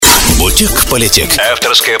Politic.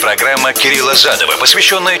 Авторская программа Кирилла Задова,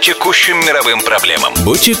 посвященная текущим мировым проблемам.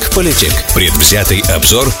 Politic. Предвзятый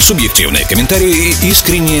обзор, субъективные комментарии и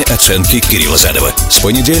искренние оценки Кирилла Задова. С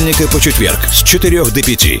понедельника по четверг с 4 до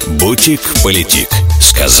 5. Politic.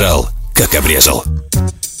 Сказал, как обрезал.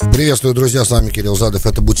 Приветствую, друзья, с вами Кирилл Задов.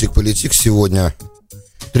 Это Politic. Сегодня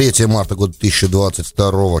 3 марта года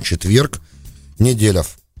 2022, четверг. Неделя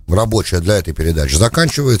рабочая для этой передачи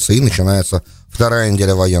заканчивается, и начинается вторая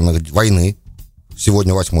неделя войны.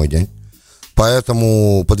 Сегодня 8-й день.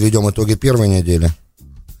 Поэтому подведем итоги первой недели.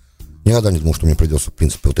 Никогда не думал, что мне придется, в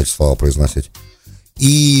принципе, вот эти слова произносить.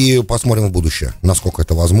 И посмотрим в будущее, насколько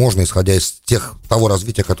это возможно, исходя из того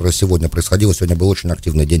развития, которое сегодня происходило. Сегодня был очень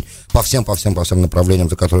активный день по всем направлениям,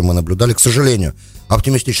 за которыми мы наблюдали. К сожалению,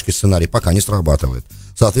 оптимистический сценарий пока не срабатывает.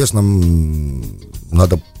 Соответственно,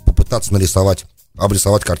 надо попытаться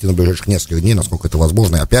обрисовать картину ближайших нескольких дней, насколько это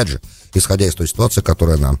возможно. И опять же, исходя из той ситуации,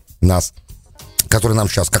 которая нам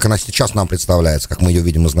сейчас, как она сейчас нам представляется, как мы ее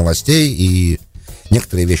видим из новостей, и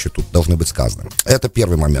некоторые вещи тут должны быть сказаны. Это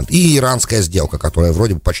первый момент. И иранская сделка, которая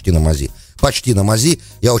вроде бы почти на мази.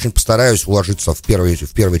 Я очень постараюсь уложиться в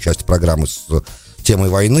первой части программы с темой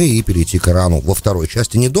войны и перейти к Ирану во второй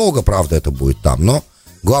части. Недолго, правда, это будет там, но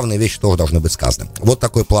главные вещи тоже должны быть сказаны. Вот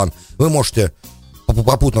такой план. Вы можете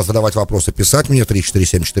попутно задавать вопросы, писать мне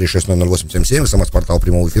 347-460-0877, СМС-портал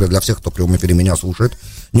прямого эфира для всех, кто в прямом эфире меня слушает.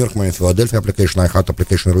 Нью-Йорк, Майами, Филадельфия, application iHeart,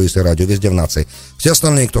 application Руис и радио, везде в нации. Все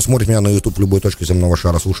остальные, кто смотрит меня на YouTube в любой точке земного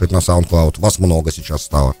шара, слушает на SoundCloud, вас много сейчас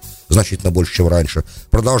стало, значительно больше, чем раньше.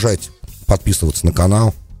 Продолжайте подписываться на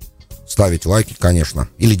канал, ставить лайки, конечно,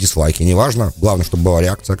 или дизлайки, неважно. Главное, чтобы была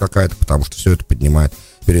реакция какая-то, потому что все это поднимает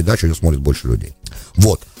передачу, ее смотрит больше людей.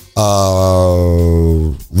 Вот.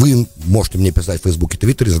 Вы можете мне писать в Фейсбуке,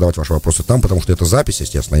 Твиттере, задавать ваши вопросы там, потому что это запись,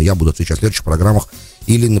 естественно, и я буду отвечать в следующих программах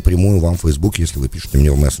или напрямую вам в Фейсбуке, если вы пишете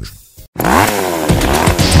мне в мессенджер.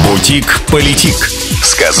 Politic.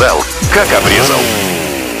 Сказал, как обрезал.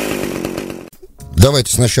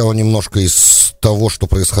 Давайте сначала немножко из того, что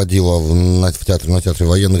происходило на театре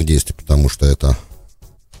военных действий, потому что это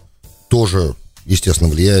тоже, естественно,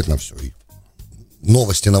 влияет на все. И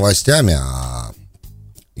новости новостями, а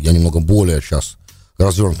я немного более сейчас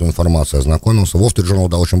развернутую информацию ознакомился. Wall Street Journal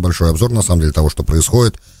дал очень большой обзор, на самом деле, того, что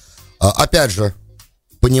происходит. Опять же,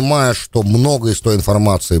 понимая, что много из той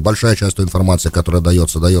информации, большая часть той информации, которая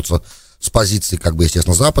дается с позиции,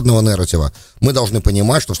 естественно, западного нарратива, мы должны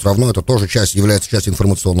понимать, что все равно это тоже является частью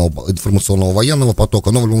информационного военного потока,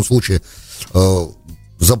 но в любом случае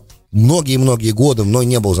за многие годы мной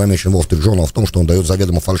не был замечен Wall Street Journal в том, что он дает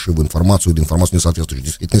заведомо фальшивую информацию или информацию, не соответствующую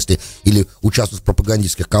действительности, или участвует в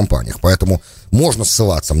пропагандистских кампаниях. Поэтому можно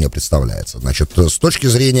ссылаться, мне представляется. Значит, с точки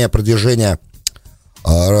зрения продвижения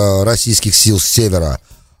российских сил с севера,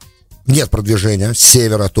 нет продвижения с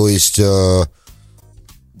севера, то есть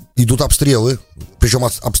идут обстрелы, причем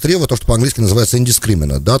обстрелы, то, что по-английски называется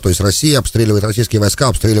indiscriminate, да, то есть российские войска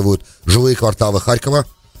обстреливают жилые кварталы Харькова,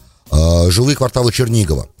 жилые кварталы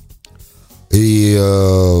Чернигова. И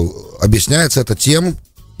объясняется это тем,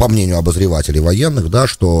 по мнению обозревателей военных, да,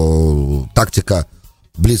 что тактика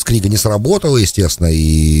блицкрига не сработала, естественно,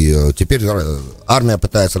 и теперь армия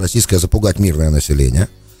пытается российская запугать мирное население.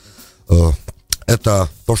 Это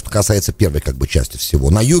то, что касается первой части всего.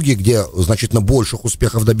 На юге, где значительно больших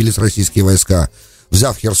успехов добились российские войска,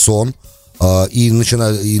 взяв Херсон, и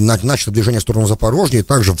начато движение в сторону Запорожья, и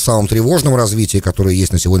также в самом тревожном развитии, которое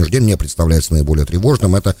есть на сегодняшний день, мне представляется наиболее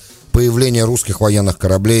тревожным, это появление русских военных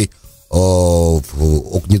кораблей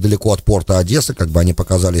недалеко от порта Одессы, они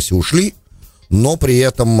показались и ушли, но при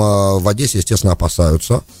этом в Одессе, естественно,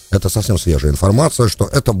 опасаются, это совсем свежая информация, что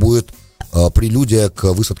это будет прелюдия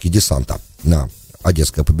к высадке десанта на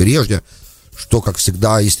Одесское побережье, что, как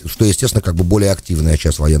всегда, что, естественно, более активная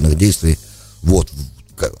часть военных действий. Вот.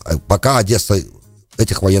 Пока Одесса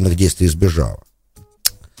этих военных действий избежала.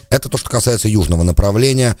 Это то, что касается южного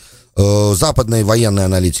направления. Западные военные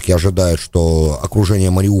аналитики ожидают, что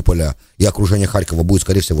окружение Мариуполя и окружение Харькова будет,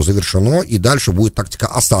 скорее всего, завершено, и дальше будет тактика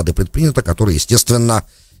осады предпринята, которая, естественно,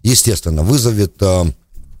 вызовет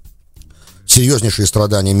серьезнейшие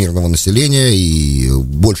страдания мирного населения и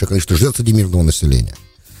большее количество жертв среди мирного населения.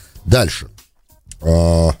 Дальше.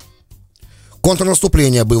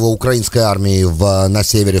 Контрнаступление было украинской армии на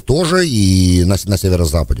севере тоже и на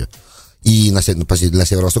северо-западе. И на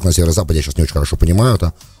северо-востоке, на северо-западе, я сейчас не очень хорошо понимаю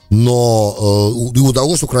это. Но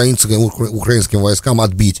удалось украинским войскам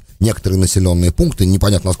отбить некоторые населенные пункты.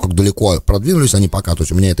 Непонятно, насколько далеко продвинулись они пока. То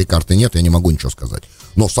есть у меня этой карты нет, я не могу ничего сказать.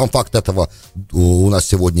 Но сам факт этого у нас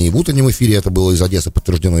сегодня и в утреннем эфире это было из Одессы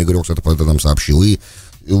подтверждено. Игорь Окс это нам сообщил. И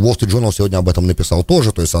Wall Street Journal сегодня об этом написал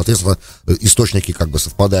тоже, то есть, соответственно, источники как бы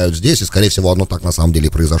совпадают здесь, и, скорее всего, оно так на самом деле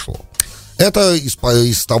и произошло. Это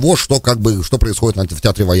из того, что происходит в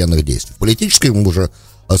театре военных действий. В политическом уже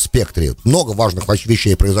спектре много важных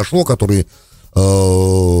вещей произошло, которые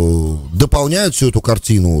дополняют всю эту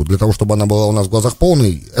картину для того, чтобы она была у нас в глазах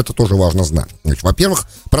полной. Это тоже важно знать. Значит, во-первых,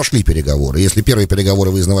 прошли переговоры. Если первые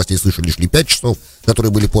переговоры, вы из новостей слышали, шли 5 часов, которые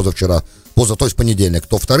были позавчера, то есть понедельник,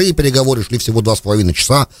 то вторые переговоры шли всего 2,5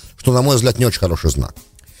 часа, что, на мой взгляд, не очень хороший знак.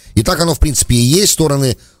 И так оно, в принципе, и есть.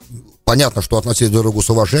 Стороны, понятно, что относились друг к другу с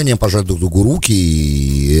уважением, пожали друг другу руки,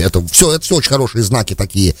 и это все очень хорошие знаки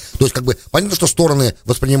такие. То есть, как бы, понятно, что стороны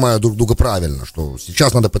воспринимают друг друга правильно, что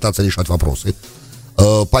сейчас надо пытаться решать вопросы.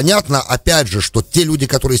 Понятно, опять же, что те люди,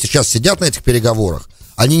 которые сейчас сидят на этих переговорах,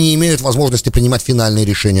 они не имеют возможности принимать финальные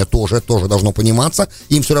решения, тоже должно пониматься.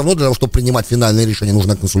 Им все равно для того, чтобы принимать финальные решения,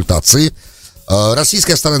 нужны консультации.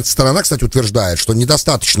 Российская сторона, кстати, утверждает, что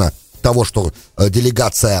недостаточно того, что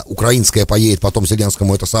делегация украинская поедет, потом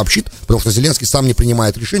Зеленскому это сообщит, потому что Зеленский сам не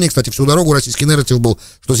принимает решения. Кстати, всю дорогу российский нарратив был,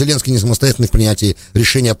 что Зеленский не самостоятельный в принятии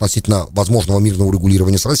решения относительно возможного мирного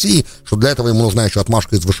урегулирования с Россией, что для этого ему нужна еще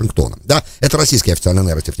отмашка из Вашингтона. Да, это российский официальный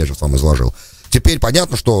нарратив, я сейчас вам изложил. Теперь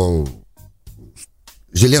понятно, что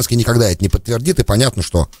Зеленский никогда это не подтвердит, и понятно,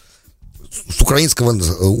 что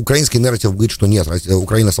украинский нарратив говорит, что нет,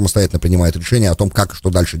 Украина самостоятельно принимает решение о том, как и что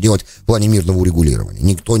дальше делать в плане мирного урегулирования.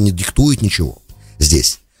 Никто не диктует ничего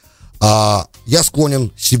здесь. Я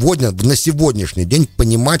склонен на сегодняшний день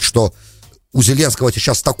понимать, что у Зеленского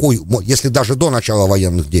сейчас такой, если даже до начала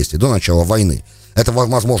военных действий, до начала войны, это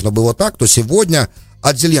возможно было так, то сегодня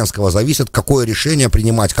от Зеленского зависит, какое решение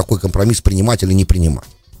принимать, какой компромисс принимать или не принимать.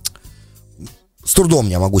 С трудом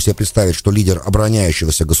я могу себе представить, что лидер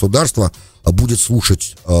обороняющегося государства будет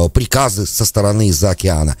слушать приказы со стороны из-за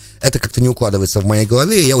океана. Это как-то не укладывается в моей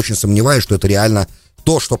голове, и я очень сомневаюсь, что это реально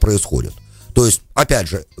то, что происходит. То есть, опять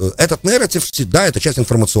же, этот нарратив, да, это часть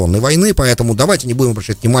информационной войны, поэтому давайте не будем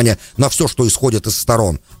обращать внимание на все, что исходит от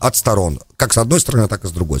сторон, как с одной стороны, так и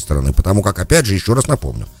с другой стороны. Потому как, опять же, еще раз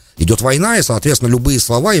напомню, идет война, и, соответственно, любые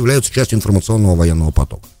слова являются частью информационного военного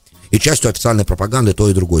потока. И частью официальной пропаганды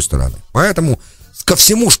той и другой стороны. Поэтому ко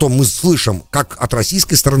всему, что мы слышим, как от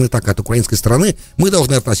российской стороны, так и от украинской стороны, мы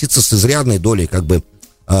должны относиться с изрядной долей, как бы,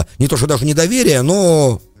 не то что даже недоверия,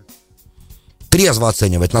 но трезво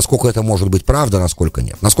оценивать, насколько это может быть правда, насколько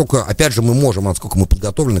нет. Насколько, опять же, мы можем, насколько мы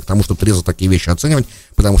подготовлены к тому, чтобы трезво такие вещи оценивать,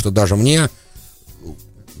 потому что даже мне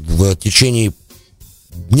в течение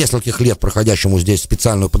нескольких лет, проходящему здесь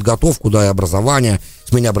специальную подготовку, да, и образование,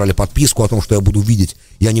 с меня брали подписку о том, что я буду видеть,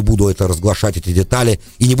 я не буду это разглашать, эти детали,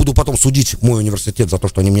 и не буду потом судить мой университет за то,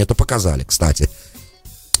 что они мне это показали. Кстати,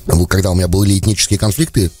 когда у меня были этнические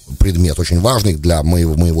конфликты, предмет очень важный для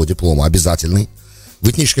моего диплома, обязательный, в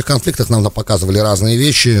этнических конфликтах нам показывали разные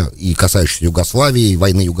вещи, и касающиеся Югославии,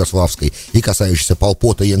 войны югославской, и касающиеся Пол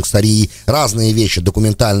Пота и Янгстарии. Разные вещи,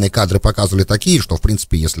 документальные кадры показывали такие, что, в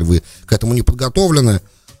принципе, если вы к этому не подготовлены,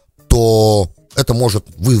 то это может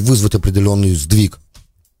вызвать определенный сдвиг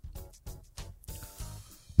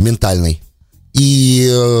ментальный.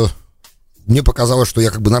 И мне показалось, что я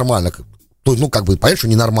как бы нормально, понятно, что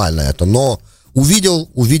ненормально это, но увидел,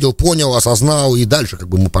 понял, осознал, и дальше как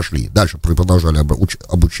бы мы пошли. Дальше продолжали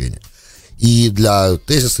обучение. И для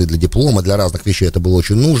тезиса, и для диплома, для разных вещей это было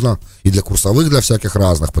очень нужно. И для курсовых, для всяких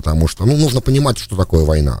разных, потому что, нужно понимать, что такое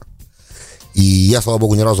война. И я, слава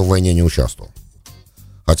богу, ни разу в войне не участвовал.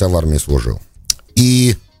 Хотя в армии служил.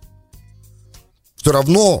 И все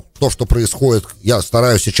равно то, что происходит, я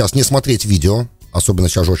стараюсь сейчас не смотреть видео. Особенно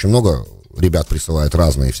сейчас же очень много ребят присылают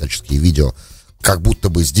разные всяческие видео, как будто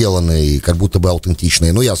бы сделанные, как будто бы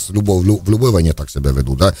аутентичные. Но я в любой войне так себя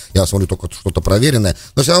веду, да. Я смотрю только что-то проверенное.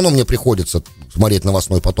 Но все равно мне приходится смотреть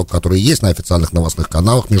новостной поток, который есть на официальных новостных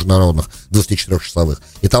каналах международных, 24-часовых.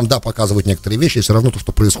 И там, да, показывают некоторые вещи, и все равно то,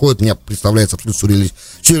 что происходит, мне представляется абсолютно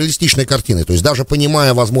сюрреалистичной картиной. То есть даже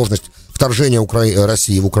понимая возможность вторжения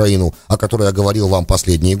России в Украину, о которой я говорил вам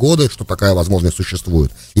последние годы, что такая возможность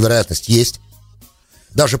существует, и вероятность есть,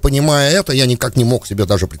 даже понимая это, я никак не мог себе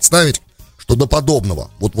даже представить, что до подобного,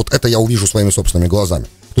 вот это я увижу своими собственными глазами.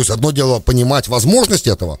 То есть одно дело понимать возможность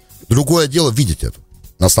этого, другое дело видеть это,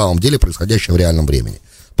 на самом деле происходящее в реальном времени.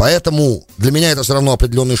 Поэтому для меня это все равно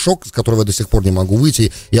определенный шок, с которого я до сих пор не могу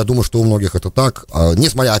выйти. Я думаю, что у многих это так.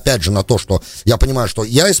 Несмотря, опять же, на то, что я понимаю, что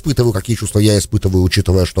я испытываю, какие чувства я испытываю,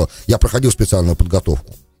 учитывая, что я проходил специальную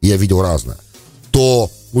подготовку, и я видел разное, то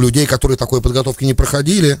у людей, которые такой подготовки не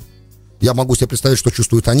проходили, я могу себе представить, что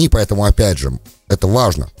чувствуют они, поэтому, опять же, это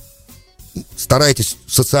важно. Старайтесь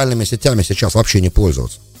социальными сетями сейчас вообще не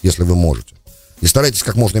пользоваться, если вы можете. И старайтесь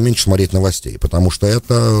как можно меньше смотреть новостей, потому что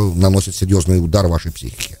это наносит серьезный удар вашей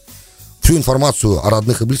психике. Всю информацию о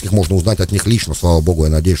родных и близких можно узнать от них лично, слава богу,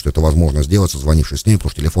 я надеюсь, что это возможно сделать, созвонившись с ними,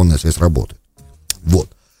 потому что телефонная связь работает. Вот.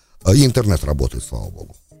 И интернет работает, слава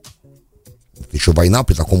богу. Еще война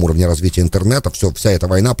при таком уровне развития интернета, вся эта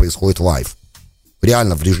война происходит лайв.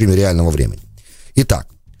 Реально, в режиме реального времени. Итак,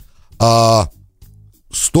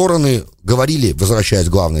 стороны говорили, возвращаясь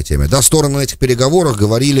к главной теме, да, стороны на этих переговорах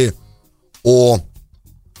говорили о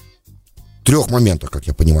 3 моментах, как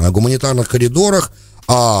я понимаю, о гуманитарных коридорах,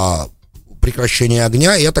 о прекращении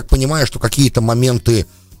огня, и я так понимаю, что какие-то моменты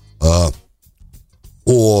о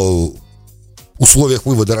условиях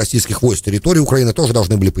вывода российских войск с территории Украины тоже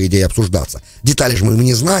должны были, по идее, обсуждаться. Детали же мы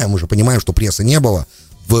не знаем, мы же понимаем, что прессы не было,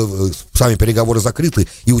 сами переговоры закрыты,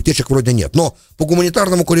 и утечек вроде нет. Но по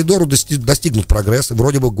гуманитарному коридору достигнут прогресс, и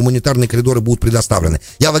вроде бы гуманитарные коридоры будут предоставлены.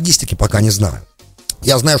 Я логистики пока не знаю.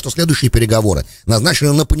 Я знаю, что следующие переговоры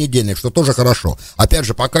назначены на понедельник, что тоже хорошо. Опять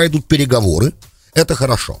же, пока идут переговоры, это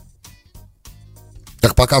хорошо.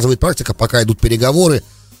 Как показывает практика, пока идут переговоры,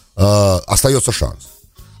 остается шанс.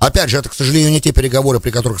 Опять же, это, к сожалению, не те переговоры, при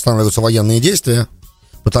которых останавливаются военные действия,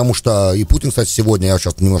 потому что и Путин, кстати, сегодня, я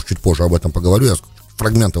сейчас немножко чуть позже об этом поговорю, я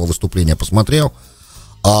фрагмент его выступления посмотрел,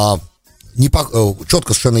 четко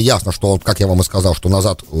совершенно ясно, что, как я вам и сказал, что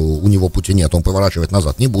назад у него пути нет, он поворачивать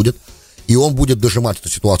назад не будет, и он будет дожимать эту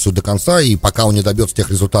ситуацию до конца, и пока он не добьется тех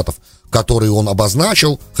результатов, которые он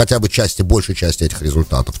обозначил, хотя бы большей части этих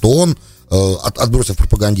результатов, то он, отбросив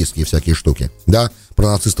пропагандистские всякие штуки, да, про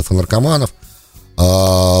нацистов и наркоманов,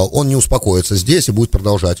 он не успокоится здесь и будет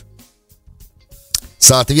продолжать.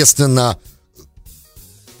 Соответственно,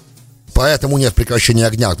 поэтому нет прекращения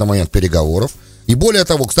огня на момент переговоров. И более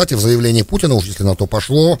того, кстати, в заявлении Путина, уж если на то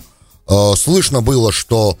пошло, слышно было,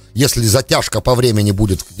 что если затяжка по времени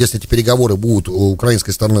будет, если эти переговоры будут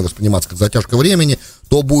украинской стороной восприниматься как затяжка времени,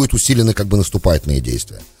 то будут усилены как бы наступательные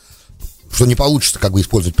действия. Что не получится как бы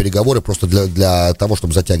использовать переговоры просто для того,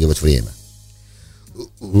 чтобы затягивать время.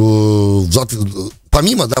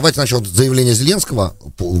 Помимо, давайте начнем с заявления Зеленского,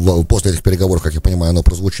 после этих переговоров, как я понимаю, оно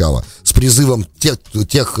прозвучало, с призывом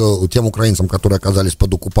тем украинцам, которые оказались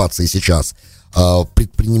под оккупацией сейчас,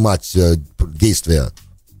 предпринимать действия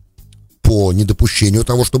по недопущению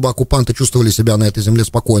того, чтобы оккупанты чувствовали себя на этой земле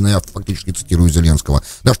спокойно, я фактически цитирую Зеленского,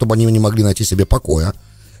 да, чтобы они не могли найти себе покоя.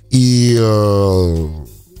 И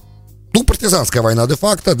партизанская война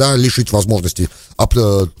де-факто, да, лишить возможности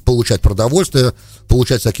получать продовольствие,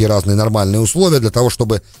 получать всякие разные нормальные условия для того,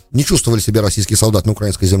 чтобы не чувствовали себя российские солдаты на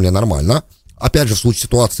украинской земле нормально. Опять же, в случае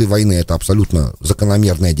ситуации войны это абсолютно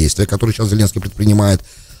закономерное действие, которое сейчас Зеленский предпринимает.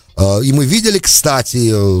 И мы видели, кстати,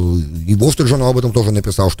 и Wall Street Journal об этом тоже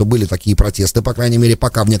написал, что были такие протесты, по крайней мере,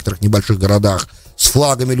 пока в некоторых небольших городах с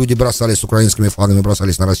флагами люди бросались, с украинскими флагами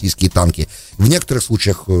бросались на российские танки. В некоторых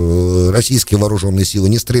случаях российские вооруженные силы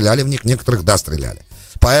не стреляли в них, в некоторых, да, стреляли.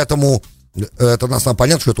 Поэтому это на самом деле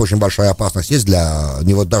понятно, что это очень большая опасность есть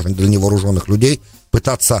даже для невооруженных людей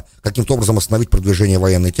пытаться каким-то образом остановить продвижение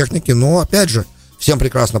военной техники. Но, опять же, всем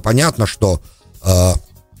прекрасно понятно, что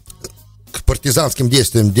к партизанским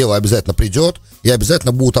действиям дело обязательно придет, и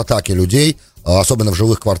обязательно будут атаки людей, особенно в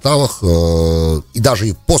жилых кварталах, и даже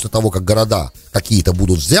и после того, как города какие-то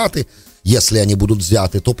будут взяты, если они будут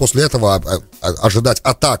взяты, то после этого ожидать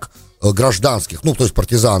атак гражданских, то есть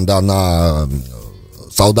партизан, да, на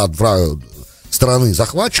солдат страны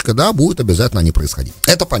захватчика, да, будет обязательно не происходить.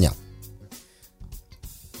 Это понятно.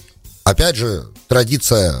 Опять же,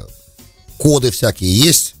 традиция, коды всякие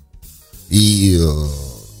есть, и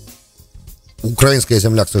украинская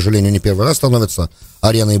земля, к сожалению, не первый раз становится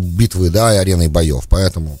ареной битвы, да, и ареной боев,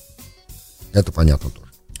 поэтому это понятно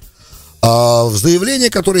тоже. В заявлении,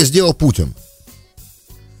 которое сделал Путин,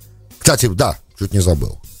 кстати, да, чуть не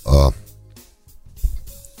забыл,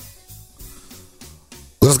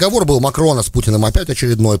 разговор был Макрона с Путиным опять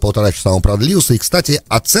очередной, 1,5 часа он продлился. И, кстати,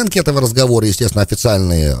 оценки этого разговора, естественно,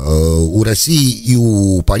 официальные у России и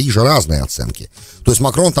у Парижа разные оценки. То есть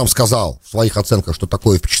Макрон там сказал в своих оценках, что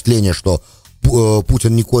такое впечатление, что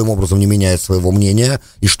Путин никоим образом не меняет своего мнения,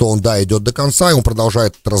 и что он, да, идет до конца, и он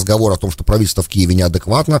продолжает разговор о том, что правительство в Киеве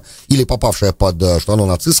неадекватно, или попавшее что оно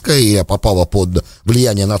нацистское, и попало под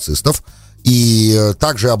влияние нацистов. И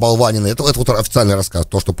также оболванены, это вот официальный рассказ,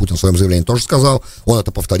 то, что Путин в своем заявлении тоже сказал, он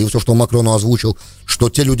это повторил, все, что он Макрону озвучил, что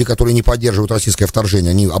те люди, которые не поддерживают российское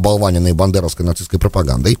вторжение, они оболванены бандеровской нацистской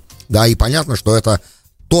пропагандой, да, и понятно, что это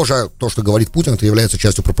тоже, то, что говорит Путин, это является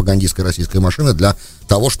частью пропагандистской российской машины для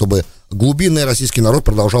того, чтобы глубинный российский народ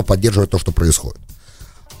продолжал поддерживать то, что происходит.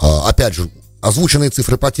 Опять же, озвученные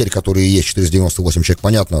цифры потерь, которые есть, 498 человек,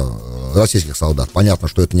 понятно, российских солдат, понятно,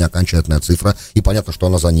 что это не окончательная цифра, и понятно, что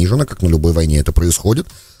она занижена, как на любой войне это происходит.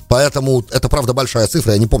 Поэтому это, правда, большая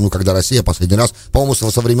цифра. Я не помню, когда Россия последний раз, по-моему,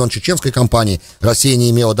 со времен чеченской кампании, Россия не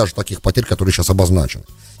имела даже таких потерь, которые сейчас обозначены.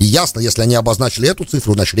 И ясно, если они обозначили эту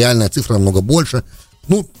цифру, значит, реальная цифра намного больше.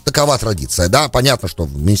 Ну, такова традиция, да. Понятно, что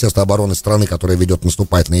Министерство обороны страны, которое ведет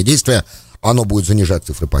наступательные действия, оно будет занижать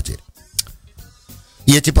цифры потерь.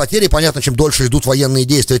 И эти потери, понятно, чем дольше идут военные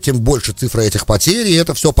действия, тем больше цифры этих потерь. И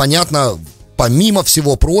это все понятно, помимо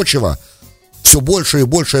всего прочего, все больше и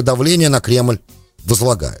большее давление на Кремль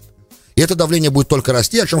возлагает. И это давление будет только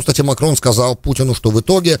расти, о чем, кстати, Макрон сказал Путину, что в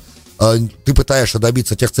итоге ты пытаешься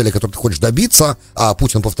добиться тех целей, которые ты хочешь добиться, а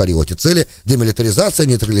Путин повторил эти цели: демилитаризация,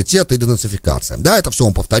 нейтралитет и денацификация. Да, это все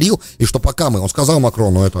он повторил, и что пока он сказал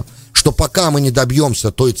Макрону это, что пока мы не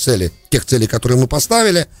добьемся той цели, тех целей, которые мы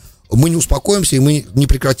поставили, мы не успокоимся, и мы не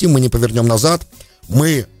прекратим, мы не повернем назад,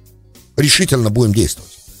 мы решительно будем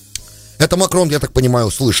действовать. Это Макрон, я так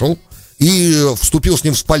понимаю, слышал и вступил с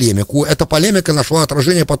ним в полемику. Эта полемика нашла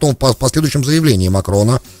отражение потом в последующем заявлении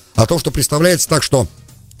Макрона о том, что представляется так, что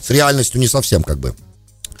с реальностью не совсем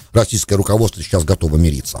российское руководство сейчас готово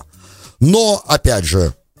мириться. Но, опять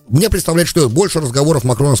же, мне представляется, что больше разговоров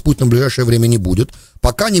Макрона с Путиным в ближайшее время не будет,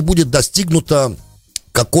 пока не будет достигнуто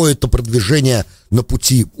какое-то продвижение на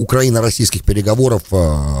пути украино-российских переговоров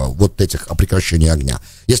вот этих о прекращении огня.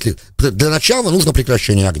 Если для начала нужно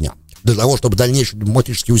прекращение огня, для того, чтобы дальнейшие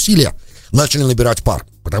дипломатические усилия начали набирать пар.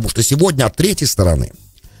 Потому что сегодня от третьей стороны,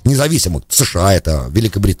 независимо, США это,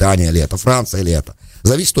 Великобритания ли это, Франция ли это,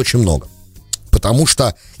 зависит очень много. Потому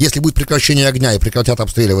что если будет прекращение огня и прекратят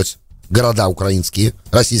обстреливать города украинские,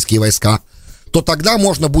 российские войска, то тогда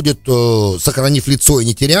можно будет, сохранив лицо и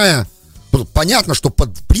не теряя, понятно, что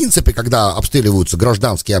в принципе, когда обстреливаются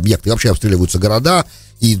гражданские объекты, вообще обстреливаются города,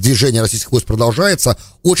 и движение российских войск продолжается,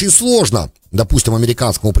 очень сложно, допустим,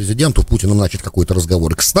 американскому президенту Путину начать какой-то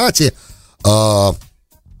разговор. И, кстати,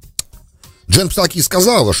 Джен Псаки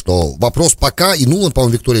сказала, что вопрос пока, и Нуланд,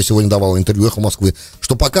 по-моему, Виктория сегодня давала интервью «Эхо Москвы»,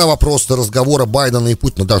 что пока вопрос разговора Байдена и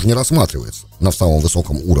Путина даже не рассматривается на самом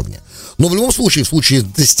высоком уровне. Но в любом случае, в случае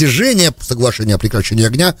достижения соглашения о прекращении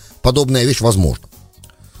огня, подобная вещь возможна.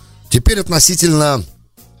 Теперь относительно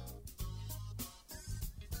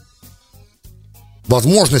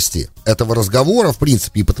возможности этого разговора, в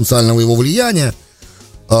принципе, и потенциального его влияния,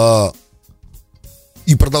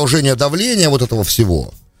 и продолжения давления вот этого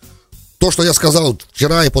всего. То, что я сказал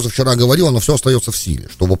вчера и позавчера говорил, оно все остается в силе.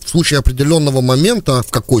 Что в случае определенного момента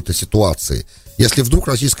в какой-то ситуации, если вдруг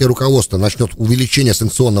российское руководство начнет увеличение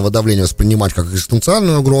санкционного давления воспринимать как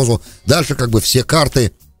экзистенциальную угрозу, дальше все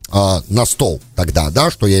карты на стол тогда,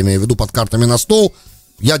 да, что я имею в виду под картами на стол,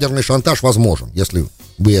 ядерный шантаж возможен, если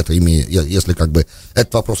вы это имеете, если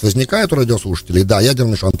этот вопрос возникает у радиослушателей, да,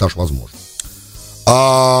 ядерный шантаж возможен.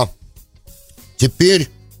 Теперь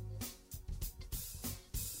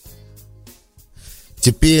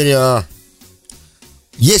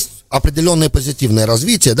есть определенное позитивное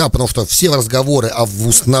развитие, да, потому что все разговоры о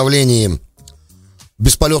установлении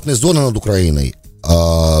бесполетной зоны над Украиной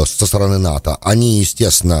со стороны НАТО, они,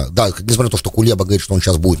 естественно, да, несмотря на то, что Кулеба говорит, что он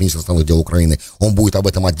сейчас будет министр иностранных дел Украины, он будет об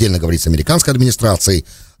этом отдельно говорить с американской администрацией,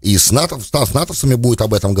 и с натовцами будет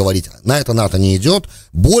об этом говорить. На это НАТО не идет.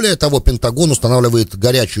 Более того, Пентагон устанавливает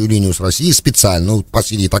горячую линию с Россией специально. По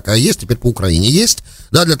Сирии такая есть, теперь по Украине есть,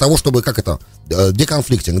 да, для того, чтобы,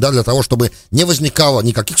 деконфликтинг, да, для того, чтобы не возникало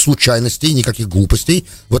никаких случайностей, никаких глупостей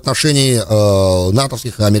в отношении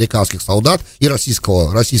натовских и американских солдат и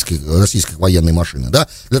российской военной машины, да,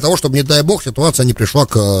 для того, чтобы, не дай бог, ситуация не пришла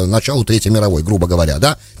к началу Третьей мировой, грубо говоря,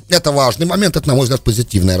 да. Это важный момент, это, на мой взгляд,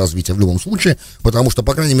 позитивное развитие в любом случае, потому что,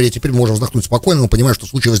 по крайней мере, теперь мы можем вздохнуть спокойно, мы понимаем, что в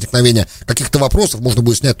случае возникновения каких-то вопросов можно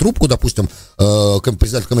будет снять трубку, допустим,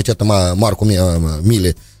 председатель комитета Марку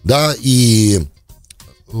Милли, да, и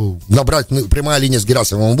набрать, прямая линия с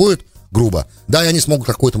Герасимовым будет, грубо, да, и они смогут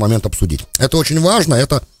в какой-то момент обсудить. Это очень важно,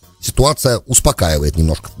 эта ситуация успокаивает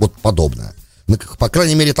немножко, вот подобное. По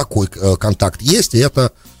крайней мере, такой контакт есть, и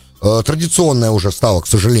это традиционное уже стало, к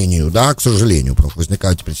сожалению, потому что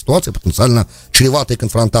возникают теперь ситуации, потенциально чреватые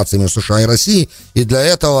конфронтациями между США и Россией, и для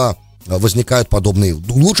этого возникают подобные...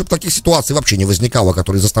 Лучше бы таких ситуаций вообще не возникало,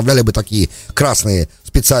 которые заставляли бы такие красные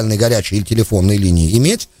специальные горячие или телефонные линии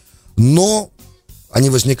иметь, но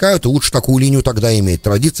они возникают, и лучше такую линию тогда иметь.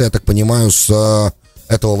 Традиция, я так понимаю, с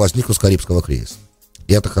этого возникла с Карибского кризиса,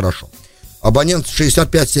 и это хорошо. Абонент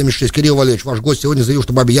 6576, Кирилл Валерьевич, ваш гость сегодня заявил,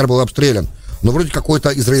 что Бабий Яр был обстрелян. Но вроде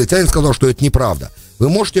какой-то израильтянин сказал, что это неправда. Вы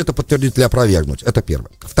можете это подтвердить или опровергнуть? Это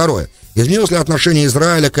первое. Второе. Изменилось ли отношение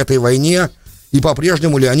Израиля к этой войне, и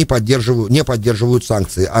по-прежнему ли они не поддерживают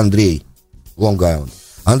санкции? Андрей. Лонг-Айленд.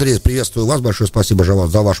 Андрей, приветствую вас, большое спасибо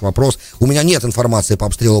за ваш вопрос. У меня нет информации по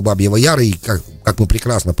обстрелу Бабьего Яра, и как мы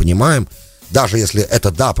прекрасно понимаем, даже если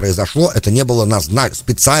это произошло, это не было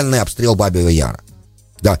специальный обстрел Бабьего Яра.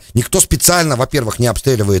 Да, никто специально, во-первых, не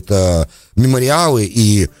обстреливает мемориалы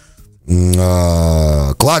и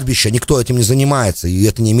кладбища, никто этим не занимается, и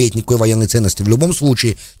это не имеет никакой военной ценности в любом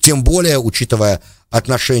случае, тем более, учитывая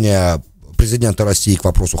отношение президента России к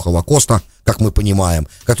вопросу Холокоста, как мы понимаем,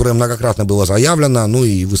 которое многократно было заявлено, ну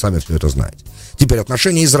и вы сами все это знаете. Теперь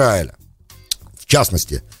отношение Израиля, в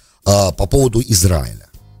частности, по поводу Израиля.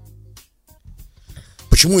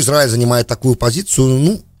 Почему Израиль занимает такую позицию?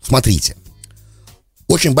 Ну, смотрите.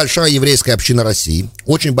 Очень большая еврейская община России,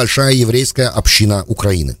 очень большая еврейская община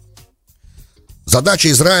Украины.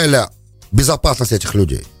 Задача Израиля – безопасность этих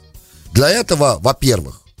людей. Для этого,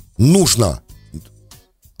 во-первых, нужно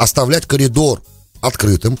оставлять коридор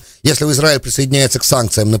открытым. Если Израиль присоединяется к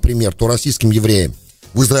санкциям, например, то российским евреям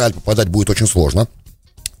в Израиль попадать будет очень сложно.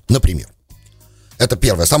 Например. Это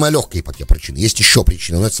первая, самая легкая причина. Есть еще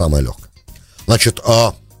причина, но это самая легкая. Значит,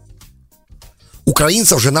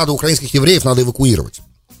 украинских евреев надо эвакуировать.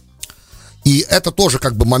 И это тоже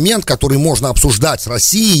как бы момент, который можно обсуждать с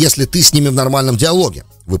Россией, если ты с ними в нормальном диалоге.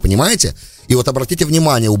 Вы понимаете? И вот обратите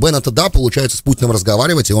внимание, у Беннета, да, получается с Путиным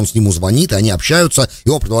разговаривать, и он с нему звонит, и они общаются, и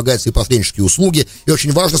он предлагает свои посреднические услуги. И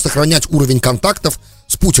очень важно сохранять уровень контактов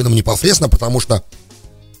с Путиным непосредственно, потому что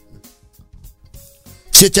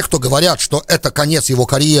все те, кто говорят, что это конец его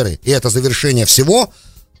карьеры, и это завершение всего,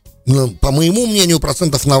 по моему мнению,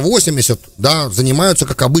 80%, да, занимаются,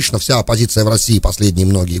 как обычно, вся оппозиция в России последние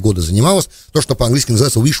многие годы занималась, то, что по-английски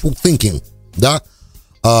называется wishful thinking, да,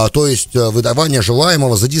 то есть выдавание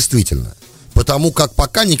желаемого за действительное, потому как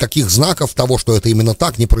пока никаких знаков того, что это именно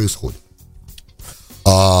так, не происходит.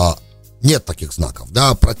 Нет таких знаков,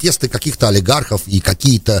 да, протесты каких-то олигархов и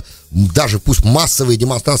какие-то, даже пусть массовые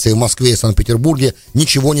демонстрации в Москве и Санкт-Петербурге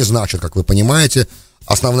ничего не значат, как вы понимаете.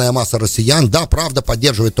 Основная масса россиян, да, правда,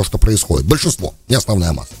 поддерживает то, что происходит. Большинство, не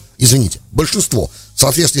основная масса. Извините, большинство. В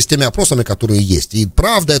соответствии с теми опросами, которые есть. И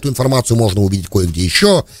правда, эту информацию можно увидеть кое-где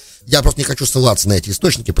еще. Я просто не хочу ссылаться на эти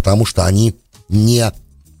источники, потому что они не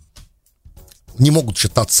могут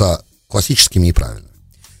считаться классическими и правильными.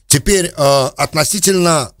 Теперь,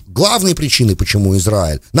 относительно главной причины, почему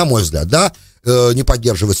Израиль, на мой взгляд, да, не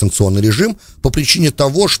поддерживает санкционный режим, по причине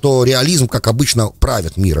того, что реализм, как обычно,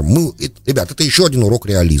 правит миром. Ребят, это еще один урок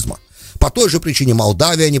реализма. По той же причине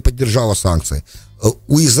Молдавия не поддержала санкции.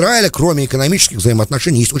 У Израиля, кроме экономических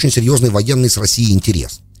взаимоотношений, есть очень серьезный военный с Россией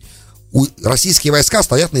интерес. Российские войска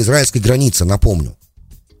стоят на израильской границе, напомню,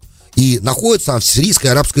 и находятся в Сирийской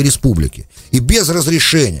Арабской Республике. И без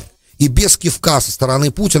разрешения, и без кивка со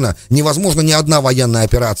стороны Путина невозможна ни одна военная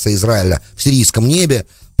операция Израиля в сирийском небе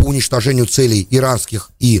по уничтожению целей иранских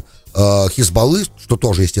и Хизбаллы, что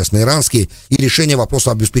тоже, естественно, иранские, и решение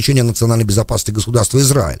вопроса обеспечения национальной безопасности государства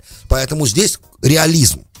Израиль. Поэтому здесь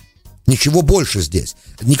реализм. Ничего больше здесь.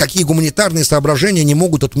 Никакие гуманитарные соображения не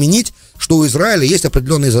могут отменить, что у Израиля есть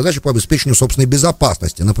определенные задачи по обеспечению собственной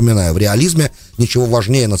безопасности. Напоминаю, в реализме ничего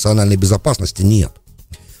важнее национальной безопасности нет.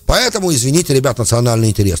 Поэтому, извините, ребят, национальный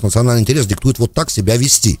интерес диктует вот так себя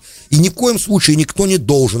вести. И ни в коем случае никто не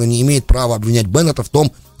должен и не имеет права обвинять Беннета в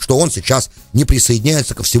том, что он сейчас не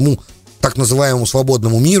присоединяется ко всему так называемому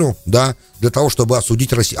свободному миру, да, для того, чтобы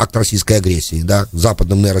осудить акт российской агрессии, да,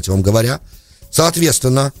 западным нарративом говоря.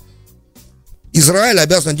 Соответственно, Израиль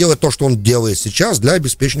обязан делать то, что он делает сейчас для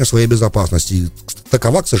обеспечения своей безопасности. И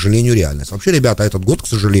такова, к сожалению, реальность. Вообще, ребята, этот год, к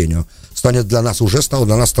сожалению, стал для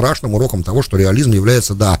нас страшным уроком того, что реализм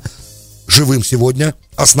является, да, живым сегодня,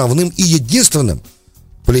 основным и единственной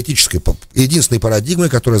парадигмой,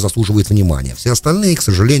 которая заслуживает внимания. Все остальные, к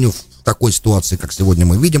сожалению, в такой ситуации, как сегодня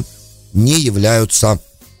мы видим, не являются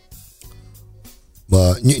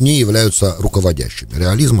руководящими.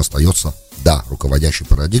 Реализм остается, да, руководящей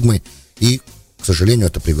парадигмой, и, к сожалению,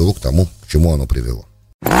 это привело к тому, к чему оно привело.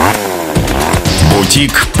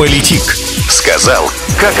 Бутик-политик. Сказал,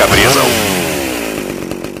 как обрезал.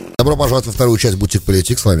 Добро пожаловать во вторую часть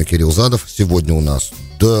Бутик-политик. С вами Кирилл Задов. Сегодня у нас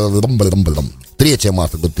 3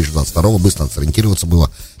 марта 2022. Быстро надо сориентироваться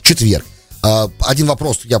было. Четверг. Один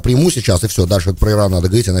вопрос я приму сейчас, и все. Дальше про Иран надо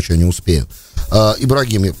говорить, иначе я не успею.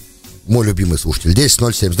 Ибрагим, мой любимый слушатель,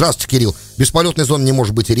 10.07. Здравствуйте, Кирилл. Бесполетной зоны не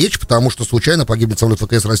может быть и речь, потому что случайно погибнет самолет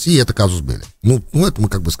ВКС России, и это казус белли. Ну, это мы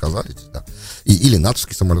как бы сказали, да. Или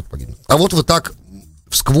натовский самолет погибнет. А вот вы так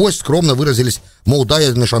всквозь скромно выразились, мол, да,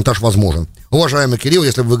 ядерный шантаж возможен. Уважаемый Кирилл,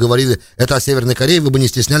 если бы вы говорили это о Северной Корее, вы бы не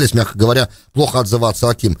стеснялись, мягко говоря, плохо отзываться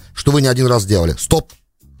о Ким, что вы не один раз делали. Стоп.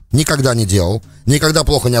 Никогда не делал. Никогда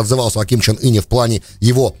плохо не отзывался о Ким Чен Ыне в плане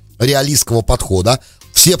его реалистского подхода.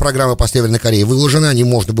 Все программы по Северной Корее выложены,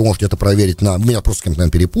 вы можете это проверить. Меня просто с кем-то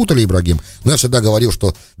перепутали, Ибрагим. Но я всегда говорил,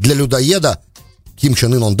 что для людоеда Ким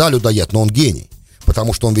Чен Ын, он людоед, но он гений.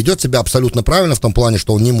 Потому что он ведет себя абсолютно правильно в том плане,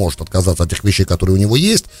 что он не может отказаться от тех вещей, которые у него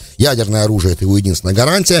есть. Ядерное оружие — это его единственная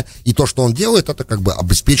гарантия. И то, что он делает, это как бы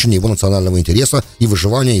обеспечение его национального интереса и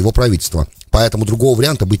выживания его правительства. Поэтому другого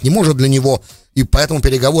варианта быть не может для него. И поэтому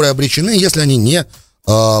переговоры обречены, если они не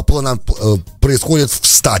происходят в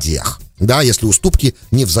стадиях. Да, если уступки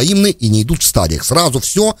не взаимны и не идут в стадиях. Сразу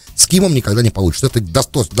все с Кимом никогда не получится. Это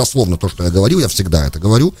дословно то, что я говорю, я всегда это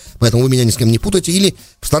говорю. Поэтому вы меня ни с кем не путайте. Или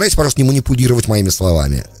постарайтесь, пожалуйста, не манипулировать моими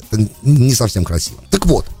словами. Это не совсем красиво. Так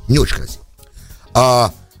вот, не очень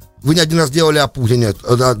красиво. Вы не один раз делали о Путине.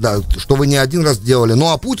 Да, что вы не один раз делали.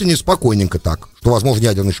 Но о Путине спокойненько так, что возможен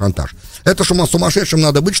ядерный шантаж. Это сумасшедшим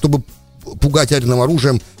надо быть, чтобы пугать ядерным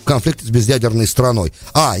оружием в конфликте с безъядерной страной.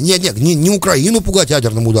 Не Украину пугать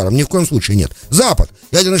ядерным ударом, ни в коем случае нет. Запад.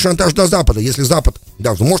 Ядерный шантаж до Запада. Если Запад...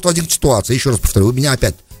 Да, может возникнуть ситуация, еще раз повторю, вы меня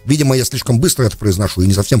опять... Видимо, я слишком быстро это произношу и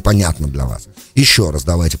не совсем понятно для вас. Еще раз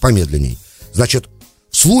давайте, помедленней. Значит,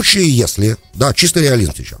 в случае, если... Да, чистый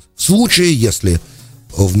реализм сейчас. В случае, если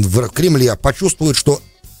в Кремле почувствуют, что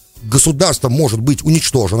государство может быть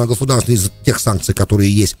уничтожено, государство из тех санкций,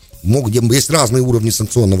 которые есть, есть разные уровни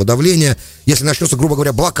санкционного давления, если начнется, грубо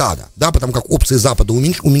говоря, блокада, да, потому как опции Запада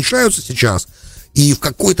уменьшаются сейчас, и в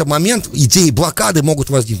какой-то момент идеи блокады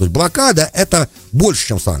могут возникнуть. Блокада — это больше,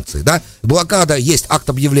 чем санкции, да, блокада есть акт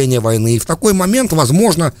объявления войны, и в такой момент,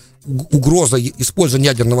 возможно, угроза использования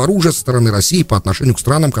ядерного оружия со стороны России по отношению к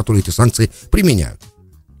странам, которые эти санкции применяют.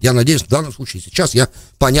 Я надеюсь, в данном случае сейчас я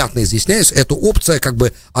понятно изъясняюсь. Эта опция,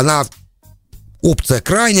 она опция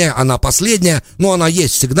крайняя, она последняя, но она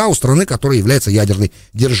есть всегда у страны, которая является ядерной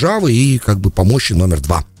державой и помощи номер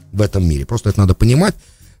 2 в этом мире. Просто это надо понимать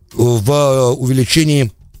в увеличении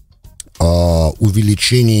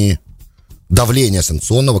давления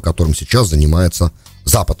санкционного, которым сейчас занимается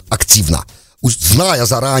Запад активно. Зная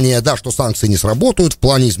заранее, да, что санкции не сработают в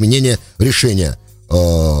плане изменения решения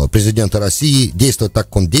президента России действовать так,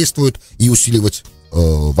 как он действует, и усиливать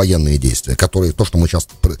военные действия, то, что мы сейчас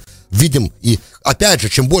видим. И опять же,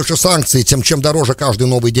 чем больше санкций, чем дороже каждый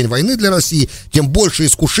новый день войны для России, тем больше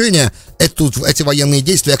искушения эти военные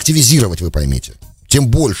действия активизировать, вы поймите. Тем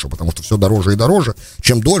больше, потому что все дороже и дороже.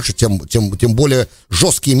 Чем дольше, тем более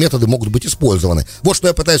жесткие методы могут быть использованы. Вот что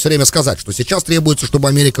я пытаюсь все время сказать, что сейчас требуется, чтобы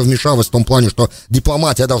Америка вмешалась в том плане, что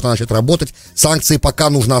дипломатия должна начать работать, санкции пока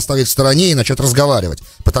нужно оставить в стороне и начать разговаривать,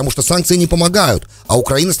 потому что санкции не помогают, а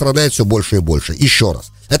Украина страдает все больше и больше. Еще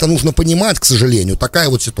раз, это нужно понимать, к сожалению, такая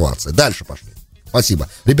вот ситуация. Дальше пошли. Спасибо.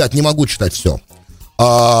 Ребят, не могу читать все.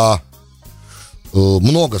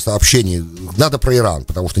 Много сообщений. Надо про Иран,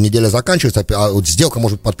 потому что неделя заканчивается, а сделка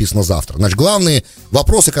может быть подписана завтра. Значит, главные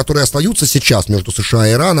вопросы, которые остаются сейчас между США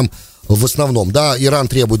и Ираном, в основном, да, Иран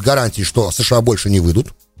требует гарантий, что США больше не выйдут.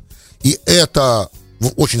 И это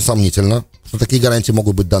очень сомнительно, что такие гарантии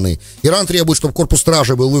могут быть даны. Иран требует, чтобы корпус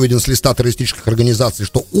стражи был выведен с листа террористических организаций,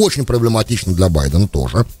 что очень проблематично для Байдена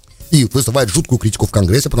тоже. И вызывает жуткую критику в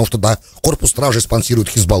Конгрессе, потому что, да, корпус стражи спонсирует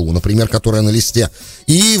Хизбаллу, например, которая на листе.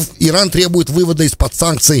 И Иран требует вывода из-под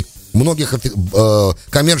санкций многих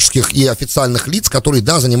коммерческих и официальных лиц, которые,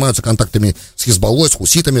 да, занимаются контактами с Хизбаллой, с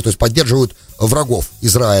хуситами, то есть поддерживают врагов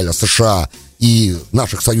Израиля, США и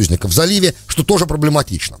наших союзников в заливе, что тоже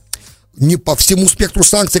проблематично. Не по всему спектру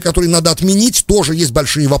санкций, которые надо отменить, тоже есть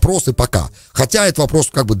большие вопросы пока. Хотя этот вопрос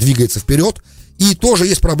двигается вперед. И тоже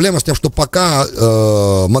есть проблема с тем, что пока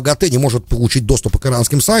МАГАТЭ не может получить доступ к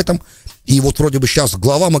иранским сайтам, и вот вроде бы сейчас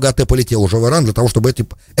глава МАГАТЭ полетел уже в Иран для того, чтобы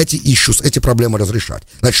эти проблемы разрешать.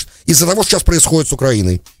 Значит, из-за того, что сейчас происходит с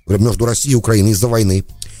Украиной, между Россией и Украиной, из-за войны,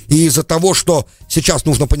 и из-за того, что сейчас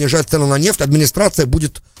нужно понижать цену на нефть, администрация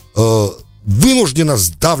будет вынуждена,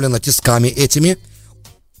 сдавлена тисками этими,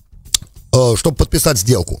 чтобы подписать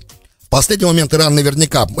сделку. В последний момент Иран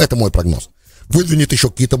наверняка, это мой прогноз, выдвинет еще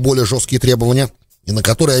какие-то более жесткие требования, и на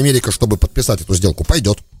которые Америка, чтобы подписать эту сделку,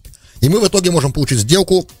 пойдет. И мы в итоге можем получить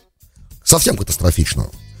сделку совсем катастрофичную.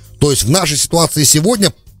 То есть в нашей ситуации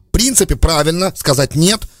сегодня, в принципе, правильно сказать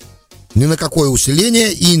нет ни на какое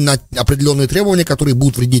усиление и на определенные требования, которые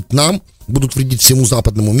будут вредить нам, будут вредить всему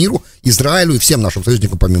западному миру, Израилю и всем нашим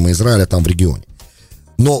союзникам, помимо Израиля, там в регионе.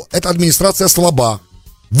 Но эта администрация слаба,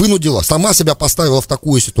 вынудила, сама себя поставила в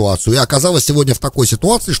такую ситуацию и оказалась сегодня в такой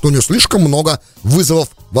ситуации, что у нее слишком много вызовов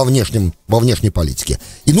во внешней политике.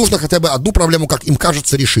 И нужно хотя бы одну проблему, как им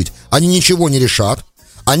кажется, решить. Они ничего не решат,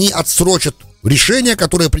 они отсрочат решение,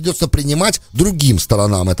 которое придется принимать другим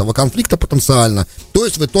сторонам этого конфликта потенциально. То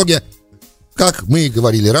есть в итоге, как мы и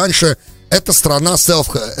говорили раньше, это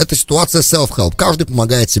это ситуация self-help. Каждый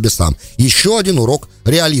помогает себе сам. Еще один урок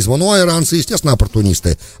реализма. Ну, а иранцы, естественно,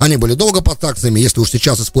 оппортунисты. Они были долго под санкциями. Если уж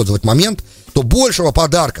сейчас использовать момент, то большего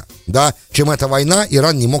подарка, да, чем эта война,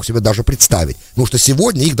 Иран не мог себе даже представить. Потому что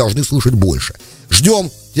сегодня их должны слышать больше. Ждем.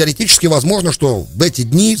 Теоретически возможно, что в эти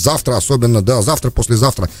дни, завтра особенно, да, завтра,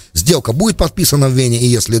 послезавтра, сделка будет подписана в Вене. И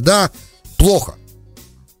если да, плохо.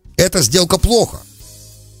 Эта сделка плохо.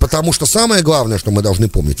 Потому что самое главное, что мы должны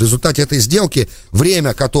помнить, в результате этой сделки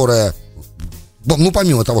время, которое, ну,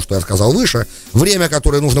 помимо того, что я сказал выше, время,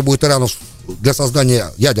 которое нужно будет Ирану для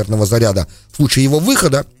создания ядерного заряда в случае его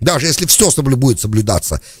выхода, даже если все будет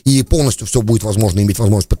соблюдаться и полностью все будет иметь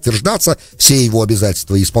возможность подтверждаться, все его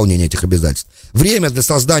обязательства и исполнение этих обязательств, время для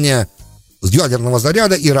создания ядерного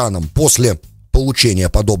заряда Ираном после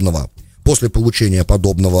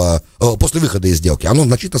выхода из сделки, оно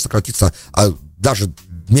значительно сократится, даже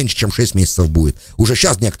меньше, чем 6 месяцев будет. Уже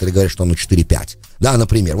сейчас некоторые говорят, что оно 4-5. Да,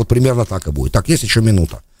 например. Вот примерно так и будет. Так, есть еще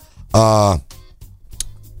минута.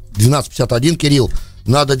 12:51, Кирилл.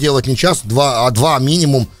 Надо делать не час, а два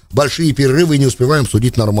минимум. Большие перерывы и не успеваем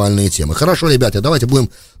судить нормальные темы. Хорошо, ребята, давайте в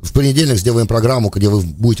понедельник сделаем программу, где вы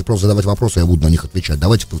будете просто задавать вопросы, я буду на них отвечать.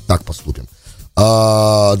 Давайте так поступим.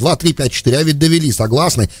 2, 3, 5, 4, а ведь довели,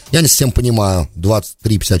 согласны? Я не совсем понимаю.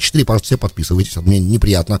 23, 54, пожалуйста, все подписывайтесь. Мне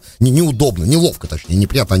неприятно, неудобно, неловко, точнее,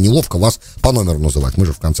 неприятно, а неловко вас по номеру называть. Мы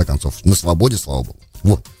же, в конце концов, на свободе, слава богу.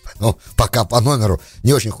 Вот. Но пока по номеру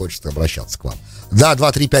не очень хочется обращаться к вам. Да,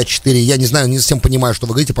 2, 3, 5, 4, я не знаю, не совсем понимаю, что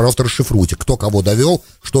вы говорите, пожалуйста, расшифруйте, кто кого довел,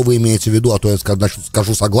 что вы имеете в виду, а то я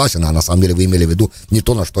скажу согласен, а на самом деле вы имели в виду не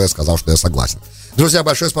то, на что я сказал, что я согласен. Друзья,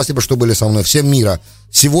 большое спасибо, что были со мной. Всем мира.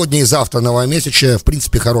 Сегодня и завтра новомесячие, в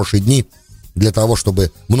принципе, хорошие дни для того,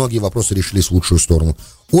 чтобы многие вопросы решились в лучшую сторону.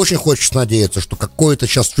 Очень хочется надеяться, что какой-то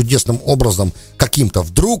сейчас чудесным образом, каким-то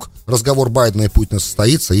вдруг разговор Байдена и Путина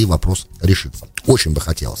состоится, и вопрос решится. Очень бы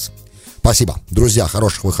хотелось. Спасибо. Друзья,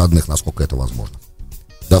 хороших выходных, насколько это возможно.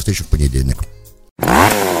 До встречи в понедельник.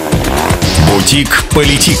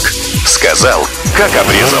 Бутик-политик. Сказал, как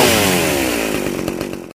обрезал.